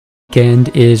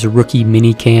Weekend is rookie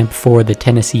minicamp for the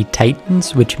Tennessee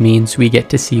Titans, which means we get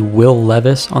to see Will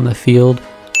Levis on the field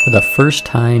for the first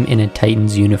time in a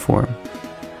Titans uniform.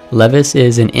 Levis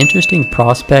is an interesting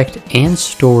prospect and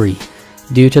story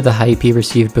due to the hype he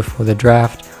received before the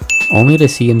draft, only to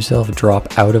see himself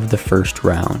drop out of the first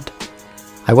round.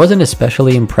 I wasn't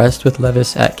especially impressed with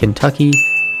Levis at Kentucky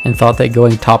and thought that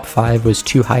going top 5 was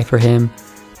too high for him,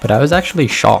 but I was actually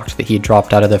shocked that he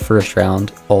dropped out of the first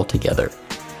round altogether.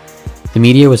 The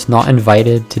media was not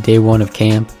invited to day 1 of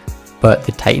camp, but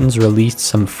the Titans released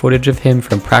some footage of him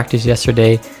from practice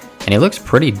yesterday, and he looks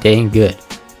pretty dang good.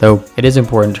 Though it is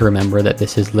important to remember that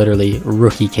this is literally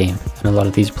rookie camp, and a lot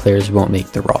of these players won't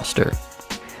make the roster.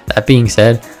 That being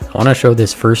said, I want to show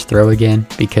this first throw again,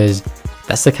 because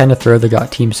that's the kind of throw that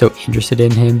got teams so interested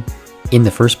in him in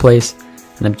the first place,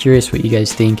 and I'm curious what you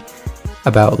guys think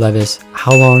about Levis.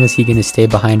 How long is he going to stay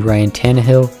behind Ryan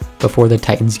Tannehill before the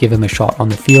Titans give him a shot on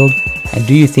the field? And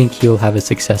do you think he'll have a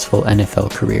successful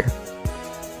NFL career?